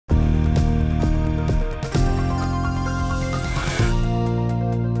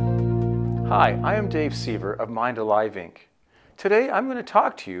Hi, I am Dave Seaver of Mind Alive Inc. Today I'm going to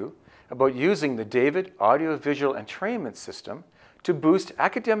talk to you about using the David Audiovisual Entrainment System to boost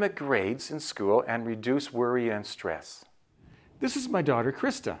academic grades in school and reduce worry and stress. This is my daughter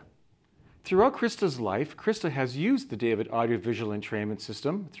Krista. Throughout Krista's life, Krista has used the David Audiovisual Entrainment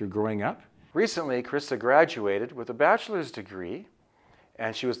System through growing up. Recently, Krista graduated with a bachelor's degree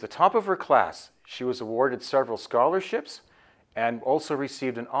and she was the top of her class. She was awarded several scholarships and also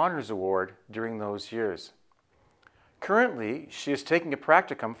received an honors award during those years. Currently, she is taking a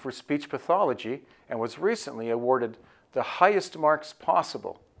practicum for speech pathology and was recently awarded the highest marks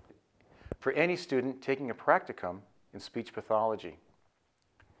possible for any student taking a practicum in speech pathology.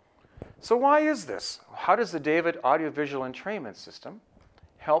 So why is this? How does the David Audiovisual Entrainment System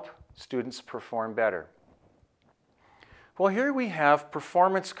help students perform better? Well, here we have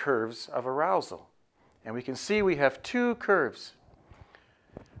performance curves of arousal. And we can see we have two curves.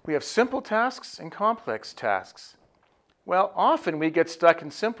 We have simple tasks and complex tasks. Well, often we get stuck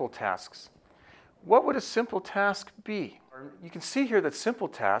in simple tasks. What would a simple task be? You can see here that simple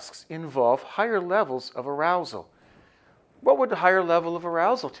tasks involve higher levels of arousal. What would the higher level of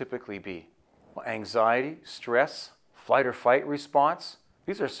arousal typically be? Well, anxiety, stress, flight or fight response.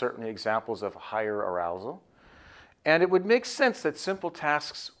 These are certainly examples of higher arousal. And it would make sense that simple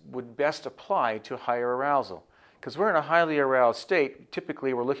tasks would best apply to higher arousal. Because we're in a highly aroused state,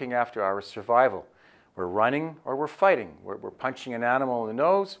 typically we're looking after our survival. We're running or we're fighting. We're punching an animal in the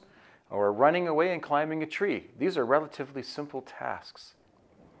nose, or we're running away and climbing a tree. These are relatively simple tasks.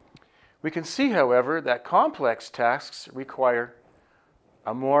 We can see, however, that complex tasks require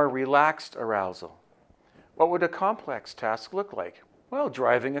a more relaxed arousal. What would a complex task look like? Well,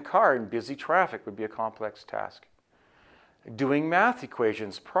 driving a car in busy traffic would be a complex task. Doing math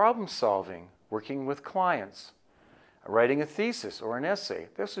equations, problem solving, working with clients, writing a thesis or an essay.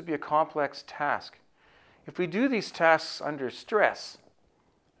 This would be a complex task. If we do these tasks under stress,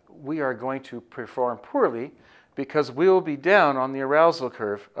 we are going to perform poorly because we will be down on the arousal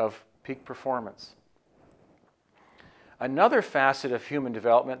curve of peak performance. Another facet of human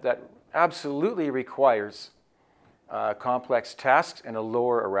development that absolutely requires complex tasks and a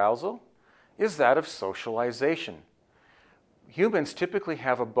lower arousal is that of socialization. Humans typically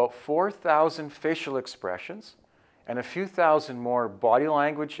have about 4,000 facial expressions and a few thousand more body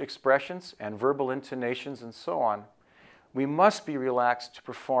language expressions and verbal intonations and so on. We must be relaxed to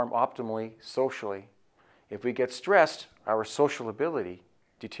perform optimally socially. If we get stressed, our social ability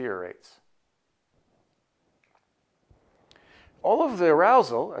deteriorates. All of the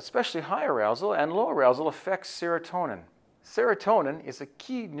arousal, especially high arousal and low arousal, affects serotonin. Serotonin is a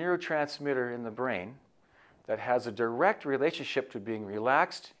key neurotransmitter in the brain that has a direct relationship to being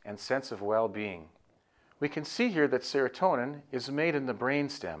relaxed and sense of well-being. We can see here that serotonin is made in the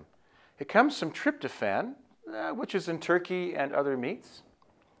brainstem. It comes from tryptophan, which is in turkey and other meats.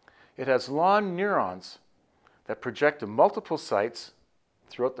 It has long neurons that project to multiple sites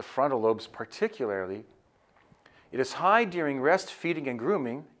throughout the frontal lobes particularly. It is high during rest, feeding, and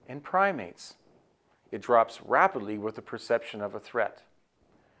grooming in primates. It drops rapidly with the perception of a threat.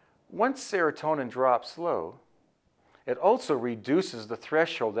 Once serotonin drops low, it also reduces the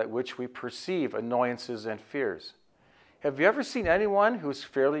threshold at which we perceive annoyances and fears. Have you ever seen anyone who's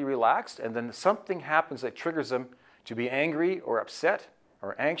fairly relaxed and then something happens that triggers them to be angry or upset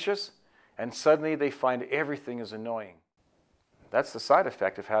or anxious, and suddenly they find everything is annoying? That's the side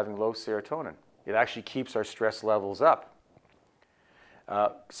effect of having low serotonin. It actually keeps our stress levels up.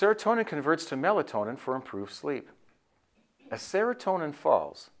 Serotonin converts to melatonin for improved sleep. As serotonin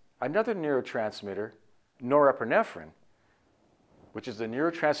falls, another neurotransmitter, norepinephrine, which is the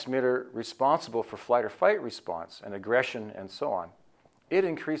neurotransmitter responsible for flight or fight response and aggression and so on, it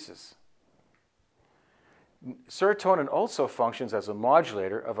increases. Serotonin also functions as a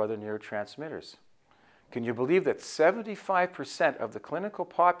modulator of other neurotransmitters. Can you believe that 75% of the clinical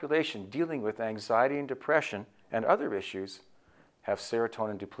population dealing with anxiety and depression and other issues have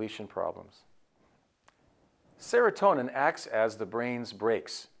serotonin depletion problems? Serotonin acts as the brain's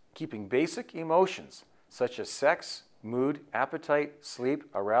brakes, keeping basic emotions such as sex, mood, appetite, sleep,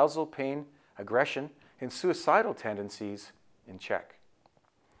 arousal, pain, aggression, and suicidal tendencies in check.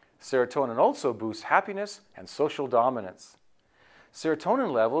 Serotonin also boosts happiness and social dominance.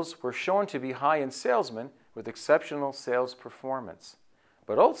 Serotonin levels were shown to be high in salesmen with exceptional sales performance.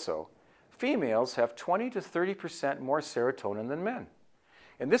 But also, females have 20 to 30% more serotonin than men.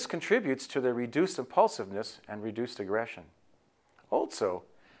 And this contributes to their reduced impulsiveness and reduced aggression. Also,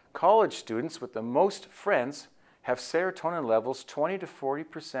 college students with the most friends have serotonin levels 20 to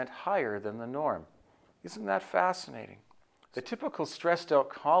 40% higher than the norm. Isn't that fascinating? The typical stressed out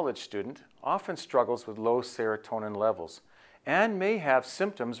college student often struggles with low serotonin levels and may have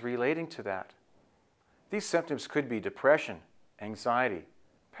symptoms relating to that. These symptoms could be depression, anxiety,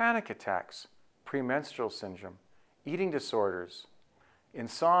 panic attacks, premenstrual syndrome, eating disorders,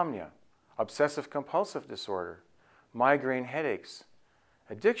 insomnia, obsessive compulsive disorder, migraine headaches,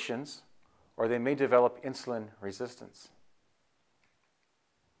 addictions, or they may develop insulin resistance.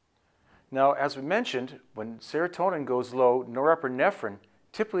 Now, as we mentioned, when serotonin goes low, norepinephrine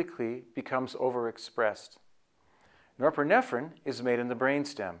typically becomes overexpressed. Norepinephrine is made in the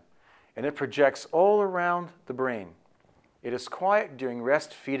brainstem, and it projects all around the brain. It is quiet during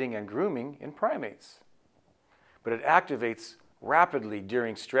rest, feeding, and grooming in primates, but it activates rapidly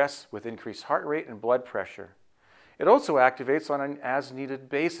during stress with increased heart rate and blood pressure. It also activates on an as-needed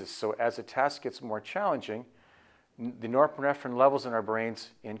basis, so as a task gets more challenging, the norepinephrine levels in our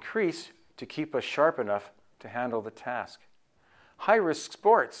brains increase to keep us sharp enough to handle the task. High-risk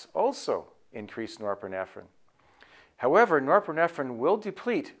sports also increase norepinephrine. However, norepinephrine will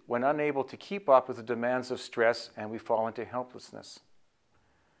deplete when unable to keep up with the demands of stress and we fall into helplessness.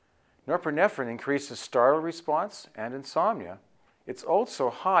 Norepinephrine increases startle response and insomnia. It's also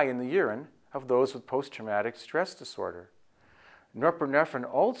high in the urine of those with post-traumatic stress disorder. Norepinephrine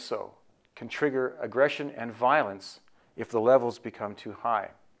also can trigger aggression and violence if the levels become too high.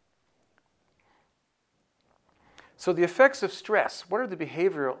 So the effects of stress. What are the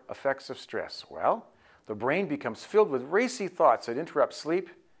behavioral effects of stress? Well, the brain becomes filled with racy thoughts that interrupt sleep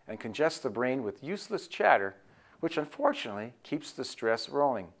and congest the brain with useless chatter, which unfortunately keeps the stress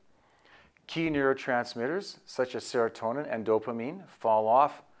rolling. Key neurotransmitters, such as serotonin and dopamine, fall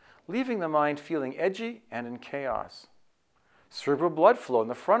off, leaving the mind feeling edgy and in chaos. Cerebral blood flow in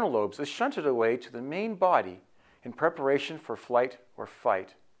the frontal lobes is shunted away to the main body in preparation for flight or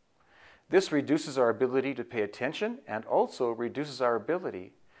fight. This reduces our ability to pay attention and also reduces our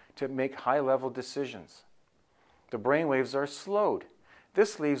ability to make high-level decisions. The brainwaves are slowed.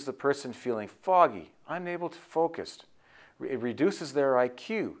 This leaves the person feeling foggy, unable to focus. It reduces their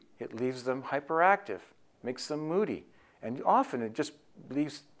IQ. It leaves them hyperactive, makes them moody, and often it just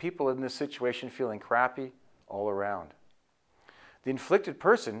leaves people in this situation feeling crappy all around. The inflicted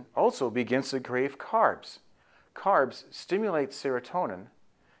person also begins to crave carbs. Carbs stimulate serotonin,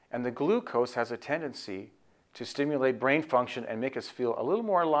 and the glucose has a tendency to stimulate brain function and make us feel a little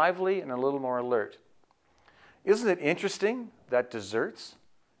more lively and a little more alert. Isn't it interesting that desserts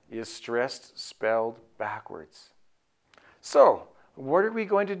is stressed spelled backwards? So, what are we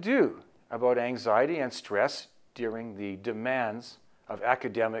going to do about anxiety and stress during the demands of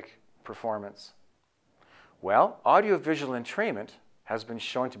academic performance? Well, audiovisual entrainment has been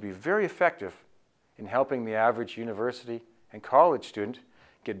shown to be very effective in helping the average university and college student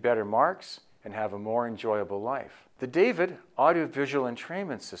get better marks and have a more enjoyable life. The David Audiovisual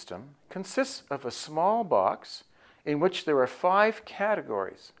Entrainment System consists of a small box in which there are 5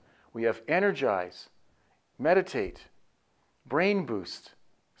 categories. We have energize, meditate, brain boost,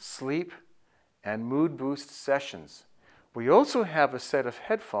 sleep, and mood boost sessions. We also have a set of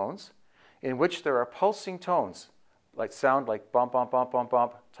headphones in which there are pulsing tones, like sound like bump, bump, bump, bump,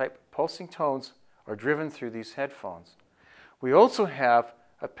 bump type pulsing tones are driven through these headphones. We also have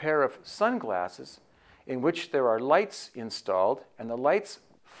a pair of sunglasses in which there are lights installed, and the lights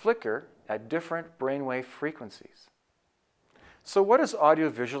flicker at different brainwave frequencies. So what does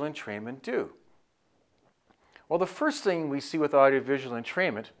audiovisual entrainment do? Well, the first thing we see with audiovisual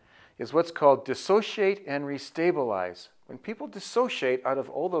entrainment is what's called dissociate and restabilize. When people dissociate out of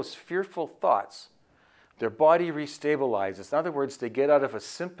all those fearful thoughts, their body restabilizes. In other words, they get out of a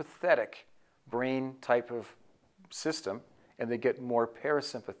sympathetic brain type of system and they get more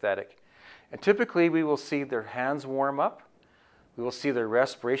parasympathetic. And typically we will see their hands warm up. We will see their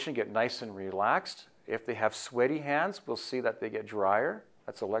respiration get nice and relaxed. If they have sweaty hands, we'll see that they get drier.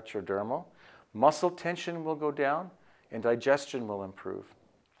 That's electrodermal. Muscle tension will go down and digestion will improve.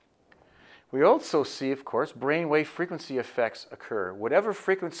 We also see, of course, brainwave frequency effects occur. Whatever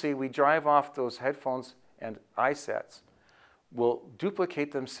frequency we drive off those headphones and eyesets will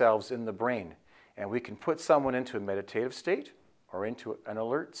duplicate themselves in the brain, and we can put someone into a meditative state or into an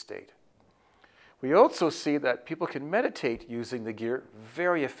alert state. We also see that people can meditate using the gear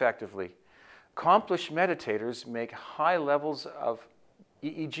very effectively. Accomplished meditators make high levels of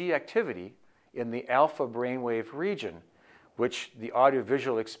EEG activity in the alpha brainwave region, which the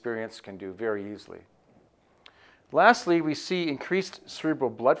audiovisual experience can do very easily. Lastly, we see increased cerebral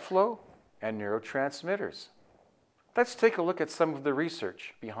blood flow and neurotransmitters. Let's take a look at some of the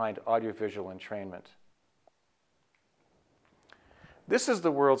research behind audiovisual entrainment. This is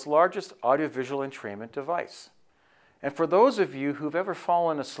the world's largest audiovisual entrainment device. And for those of you who've ever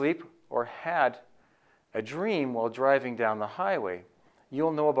fallen asleep or had a dream while driving down the highway,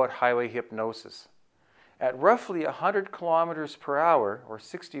 you'll know about highway hypnosis. At roughly 100 kilometers per hour, or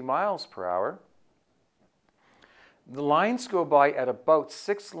 60 miles per hour, the lines go by at about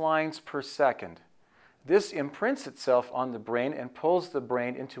 6 lines per second. This imprints itself on the brain and pulls the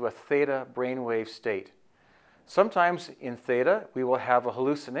brain into a theta brainwave state. Sometimes in theta, we will have a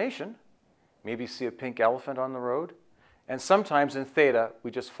hallucination, maybe see a pink elephant on the road, and sometimes in theta,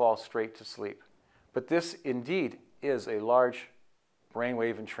 we just fall straight to sleep. But this indeed is a large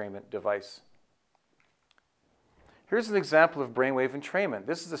brainwave entrainment device. Here's an example of brainwave entrainment.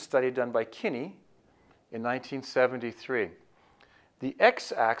 This is a study done by Kinney in 1973. The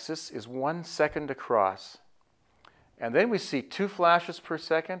x-axis is 1 second across. And then we see 2 flashes per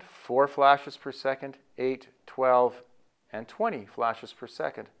second, 4 flashes per second, 8, 12, and 20 flashes per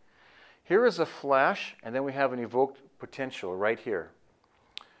second. Here is a flash, and then we have an evoked potential right here.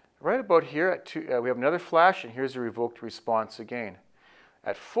 Right about here, at 2, we have another flash, and here's a revoked response again.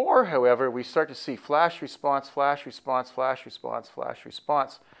 At 4, however, we start to see flash response, flash response, flash response, flash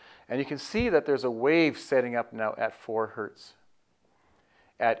response. And you can see that there's a wave setting up now at 4 hertz.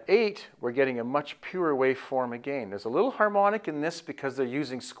 At 8, we're getting a much purer waveform again. There's a little harmonic in this because they're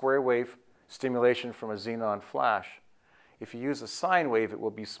using square wave stimulation from a xenon flash. If you use a sine wave, it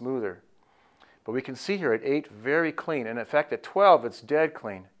will be smoother. But we can see here at 8, very clean. And in fact, at 12, it's dead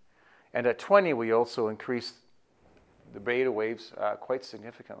clean. And at 20, we also increase the beta waves quite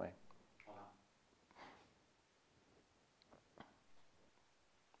significantly.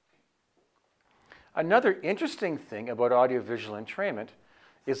 Another interesting thing about audiovisual entrainment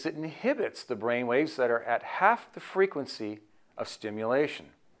is it inhibits the brain waves that are at half the frequency of stimulation.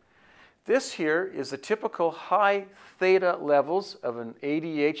 This here is the typical high theta levels of an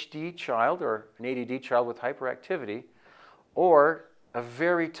ADHD child or an ADD child with hyperactivity, or a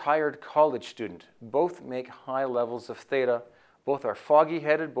very tired college student. Both make high levels of theta. Both are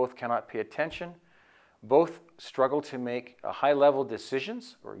foggy-headed, both cannot pay attention, both struggle to make high-level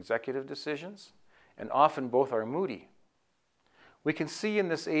decisions or executive decisions, and often both are moody. We can see in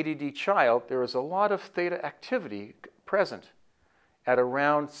this ADD child there is a lot of theta activity present at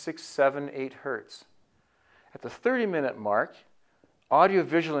around 6, 7, 8 hertz. At the 30-minute mark,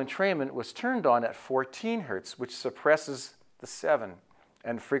 audiovisual entrainment was turned on at 14 hertz, which suppresses the 7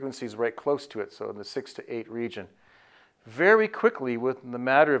 and frequencies right close to it, so in the 6 to 8 region. Very quickly, within the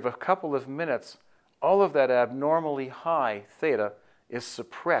matter of a couple of minutes, all of that abnormally high theta is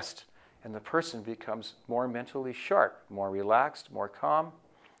suppressed, and the person becomes more mentally sharp, more relaxed, more calm,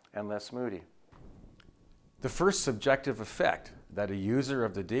 and less moody. The first subjective effect that a user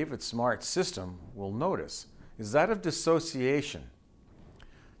of the David Smart system will notice is that of dissociation.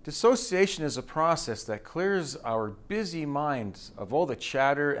 Dissociation is a process that clears our busy minds of all the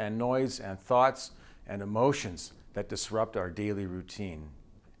chatter and noise and thoughts and emotions that disrupt our daily routine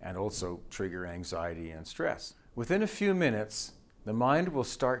and also trigger anxiety and stress. Within a few minutes, the mind will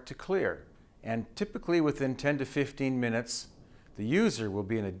start to clear, and typically within 10 to 15 minutes, the user will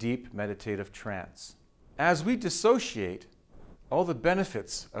be in a deep meditative trance. As we dissociate, all the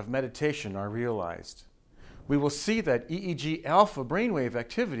benefits of meditation are realized. We will see that EEG alpha brainwave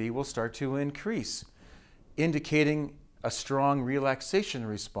activity will start to increase, indicating a strong relaxation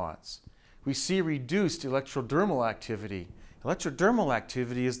response. We see reduced electrodermal activity. Electrodermal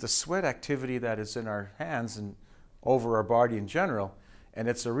activity is the sweat activity that is in our hands and over our body in general, and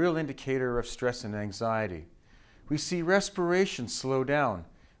it's a real indicator of stress and anxiety. We see respiration slow down.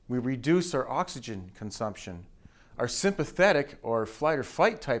 We reduce our oxygen consumption. Our sympathetic or flight or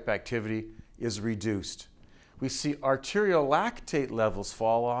fight type activity is reduced. We see arterial lactate levels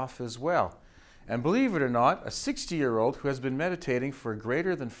fall off as well. And believe it or not, a 60-year-old who has been meditating for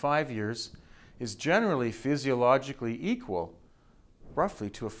greater than 5 years is generally physiologically equal, roughly,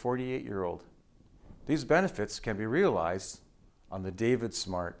 to a 48-year-old. These benefits can be realized on the David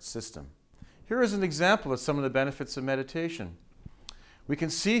Smart system. Here is an example of some of the benefits of meditation. We can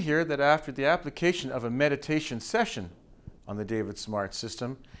see here that after the application of a meditation session on the David Smart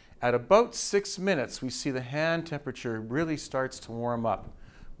system, at about 6 minutes, we see the hand temperature really starts to warm up.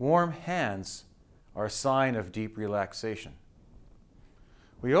 Warm hands are a sign of deep relaxation.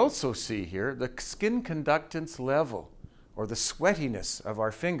 We also see here the skin conductance level, or the sweatiness of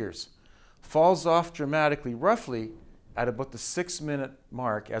our fingers, falls off dramatically, roughly at about the 6-minute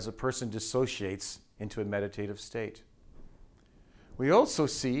mark as a person dissociates into a meditative state. We also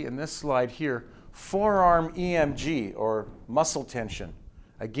see in this slide here forearm EMG, or muscle tension,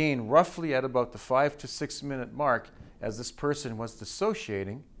 again roughly at about the 5 to 6 minute mark. As this person was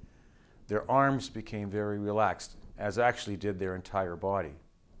dissociating, their arms became very relaxed as actually did their entire body.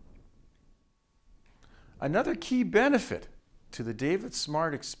 Another key benefit to the David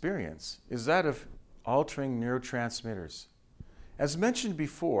Smart experience is that of altering neurotransmitters. As mentioned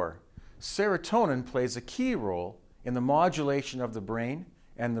before, serotonin plays a key role in the modulation of the brain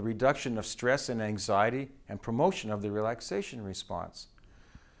and the reduction of stress and anxiety and promotion of the relaxation response.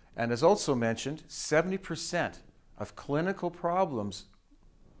 And as also mentioned, 70% of clinical problems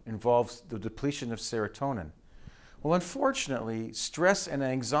involves the depletion of serotonin. Well, unfortunately, stress and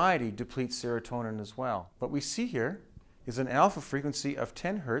anxiety deplete serotonin as well. What we see here is an alpha frequency of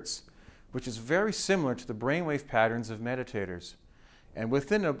 10 hertz, which is very similar to the brainwave patterns of meditators. And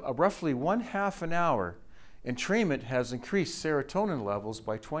within a roughly 1/2 an hour, entrainment has increased serotonin levels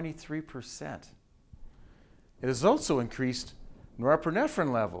by 23%. It has also increased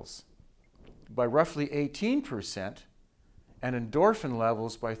norepinephrine levels by roughly 18% and endorphin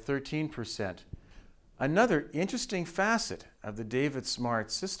levels by 13%. Another interesting facet of the David Smart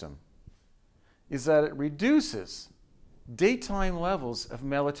system is that it reduces daytime levels of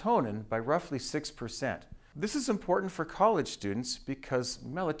melatonin by roughly 6%. This is important for college students because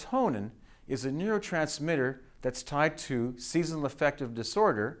melatonin is a neurotransmitter that's tied to seasonal affective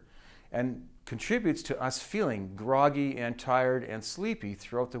disorder and contributes to us feeling groggy and tired and sleepy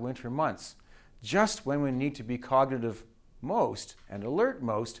throughout the winter months, just when we need to be cognitive most and alert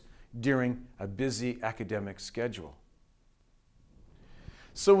most during a busy academic schedule.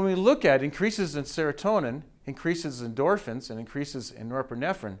 So when we look at increases in serotonin, increases in endorphins, and increases in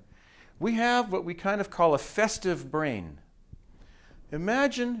norepinephrine, we have what we kind of call a festive brain.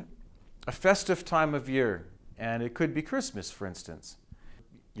 Imagine a festive time of year, and it could be Christmas, for instance.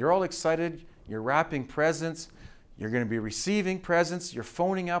 You're all excited, you're wrapping presents, you're going to be receiving presents, you're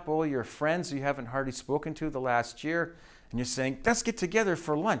phoning up all your friends you haven't hardly spoken to the last year, and you're saying, let's get together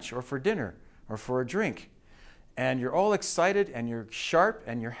for lunch or for dinner or for a drink. And you're all excited and you're sharp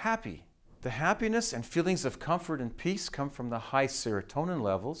and you're happy. The happiness and feelings of comfort and peace come from the high serotonin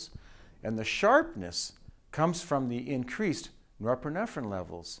levels, and the sharpness comes from the increased norepinephrine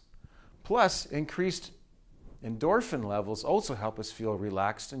levels. Plus, increased endorphin levels also help us feel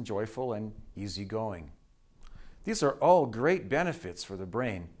relaxed and joyful and easygoing. These are all great benefits for the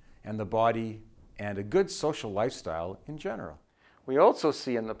brain and the body and a good social lifestyle in general. We also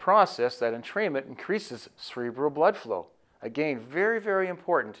see in the process that entrainment increases cerebral blood flow. Again, very, very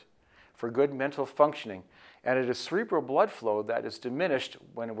important for good mental functioning. And it is cerebral blood flow that is diminished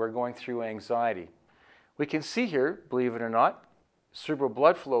when we're going through anxiety. We can see here, believe it or not, cerebral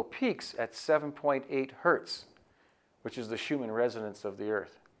blood flow peaks at 7.8 hertz, which is the Schumann resonance of the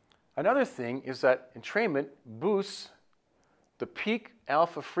Earth. Another thing is that entrainment boosts the peak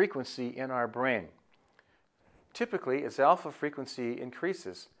alpha frequency in our brain. Typically, as alpha frequency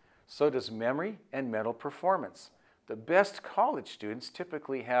increases, so does memory and mental performance. The best college students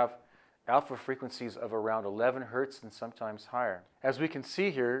typically have alpha frequencies of around 11 hertz and sometimes higher. As we can see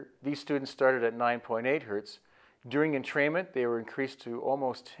here, these students started at 9.8 hertz. During entrainment, they were increased to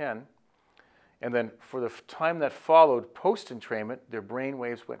almost 10. And then for the time that followed post-entrainment, their brain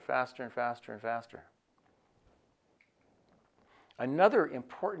waves went faster and faster and faster. Another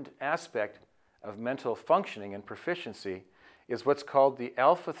important aspect of mental functioning and proficiency is what's called the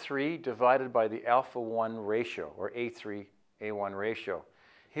alpha 3 divided by the alpha 1 ratio, or A3-A1 ratio.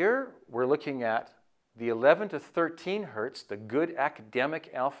 Here we're looking at the 11 to 13 hertz, the good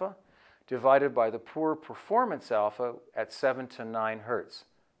academic alpha, divided by the poor performance alpha at 7 to 9 hertz.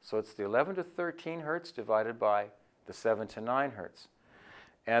 So it's the 11 to 13 hertz divided by the 7 to 9 hertz.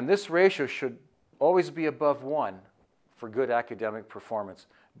 And this ratio should always be above 1 for good academic performance.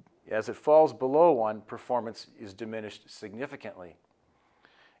 As it falls below 1, performance is diminished significantly.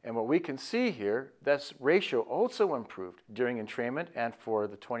 And what we can see here, this ratio also improved during entrainment and for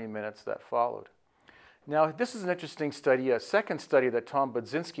the 20 minutes that followed. Now, this is an interesting study, a second study that Tom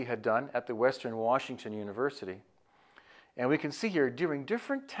Budzinski had done at the Western Washington University. And we can see here, during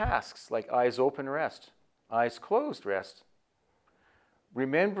different tasks like eyes open rest, eyes closed rest,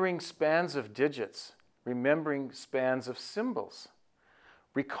 remembering spans of digits, remembering spans of symbols,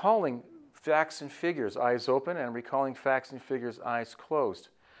 recalling facts and figures, eyes open, and recalling facts and figures, eyes closed.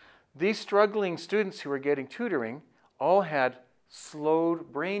 These struggling students who were getting tutoring all had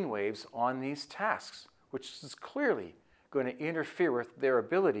slowed brain waves on these tasks, which is clearly going to interfere with their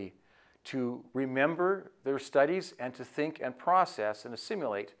ability to remember their studies and to think and process and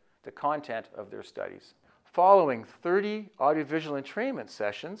assimilate the content of their studies. Following 30 audiovisual entrainment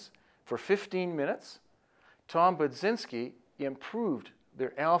sessions for 15 minutes, Tom Budzinski improved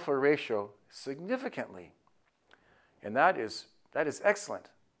their alpha ratio significantly. And that is excellent.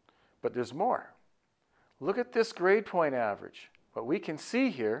 But there's more. Look at this grade point average. What we can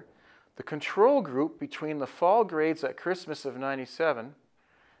see here, the control group between the fall grades at Christmas of '97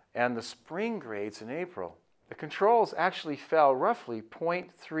 and the spring grades in April, the controls actually fell roughly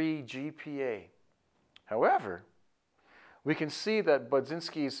 0.3 GPA. However, we can see that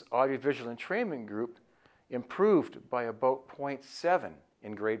Budzinski's audiovisual entrainment group improved by about 0.7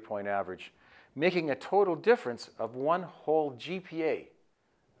 in grade point average, making a total difference of 1 whole GPA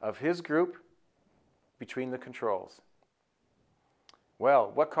of his group between the controls.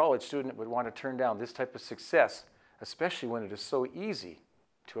 Well, what college student would want to turn down this type of success, especially when it is so easy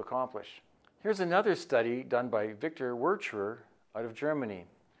to accomplish? Here's another study done by Victor Wertruer out of Germany.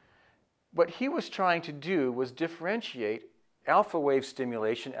 What he was trying to do was differentiate alpha wave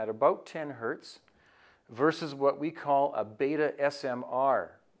stimulation at about 10 hertz versus what we call a beta SMR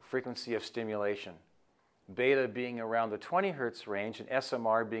frequency of stimulation. Beta being around the 20 hertz range and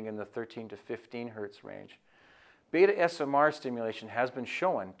SMR being in the 13 to 15 hertz range. Beta SMR stimulation has been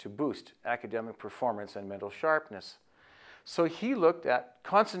shown to boost academic performance and mental sharpness. So he looked at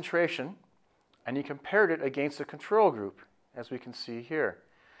concentration and he compared it against a control group, as we can see here.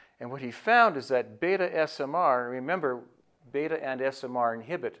 And what he found is that beta SMR, remember, beta and SMR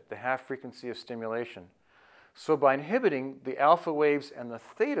inhibit the half frequency of stimulation. So by inhibiting the alpha waves and the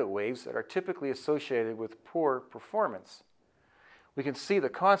theta waves that are typically associated with poor performance, we can see the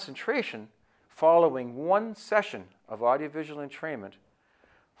concentration following one session of audiovisual entrainment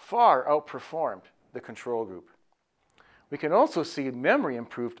far outperformed the control group. We can also see memory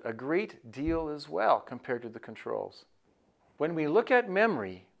improved a great deal as well compared to the controls. When we look at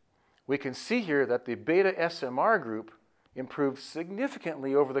memory, we can see here that the beta SMR group improved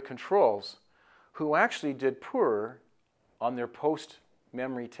significantly over the controls, who actually did poorer on their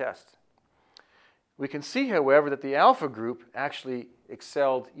post-memory test. We can see, however, that the alpha group actually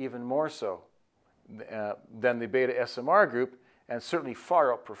excelled even more so than the beta SMR group, and certainly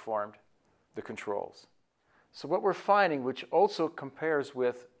far outperformed the controls. So what we're finding, which also compares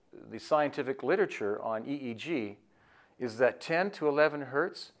with the scientific literature on EEG, is that 10 to 11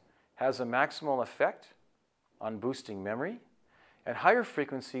 hertz has a maximal effect on boosting memory, and higher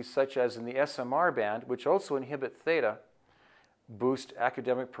frequencies such as in the SMR band, which also inhibit theta, boost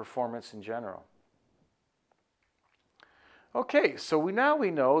academic performance in general. Okay, so now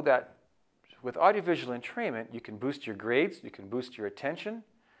we know that with audiovisual entrainment, you can boost your grades, you can boost your attention,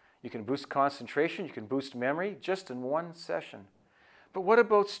 you can boost concentration, you can boost memory just in one session. But what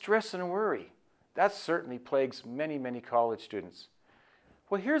about stress and worry? That certainly plagues many, many college students.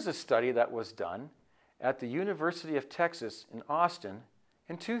 Well, here's a study that was done at the University of Texas in Austin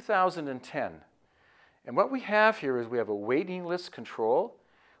in 2010. And what we have here is we have a waiting list control.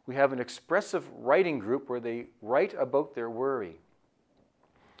 We have an expressive writing group where they write about their worry.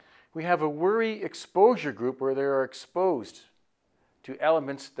 We have a worry exposure group where they are exposed to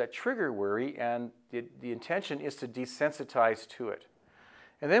elements that trigger worry, and the intention is to desensitize to it.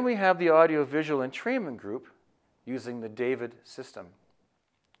 And then we have the audiovisual entrainment group using the David system.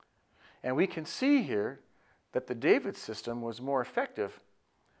 And we can see here that the David system was more effective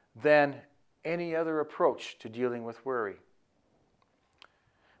than any other approach to dealing with worry.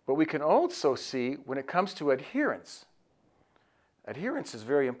 But we can also see when it comes to adherence, adherence is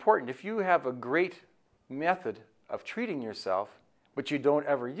very important. If you have a great method of treating yourself, but you don't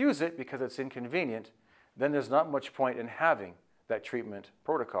ever use it because it's inconvenient, then there's not much point in having that treatment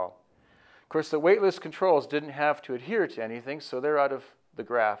protocol. Of course, the waitlist controls didn't have to adhere to anything, so they're out of the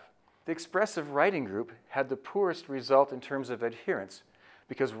graph. The expressive writing group had the poorest result in terms of adherence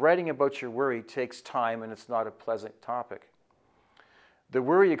because writing about your worry takes time and it's not a pleasant topic. The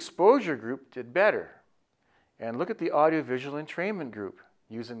worry exposure group did better. And look at the audiovisual entrainment group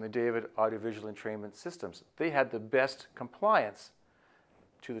using the David audiovisual entrainment systems. They had the best compliance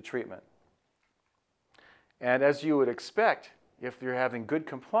to the treatment. And as you would expect, if you're having good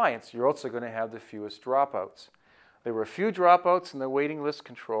compliance, you're also going to have the fewest dropouts. There were a few dropouts in the waiting list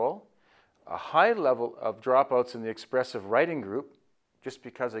control, a high level of dropouts in the expressive writing group, just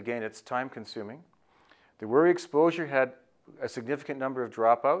because, again, it's time consuming. The worry exposure had a significant number of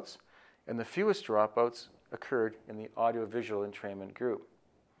dropouts, and the fewest dropouts occurred in the audiovisual entrainment group.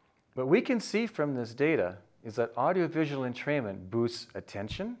 What we can see from this data is that audiovisual entrainment boosts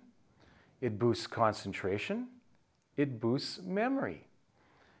attention, it boosts concentration, it boosts memory.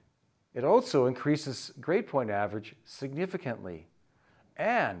 It also increases grade point average significantly,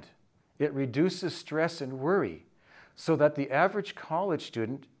 and it reduces stress and worry so that the average college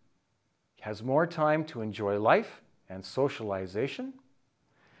student has more time to enjoy life and socialization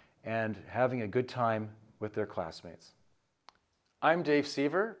and having a good time with their classmates. I'm Dave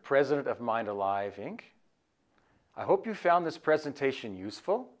Seaver, president of Mind Alive, Inc. I hope you found this presentation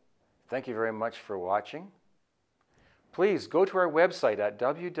useful. Thank you very much for watching. Please go to our website at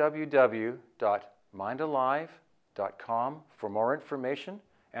www.mindalive.com for more information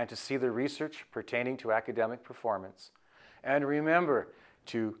and to see the research pertaining to academic performance. And remember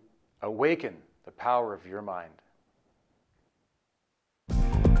to awaken the power of your mind.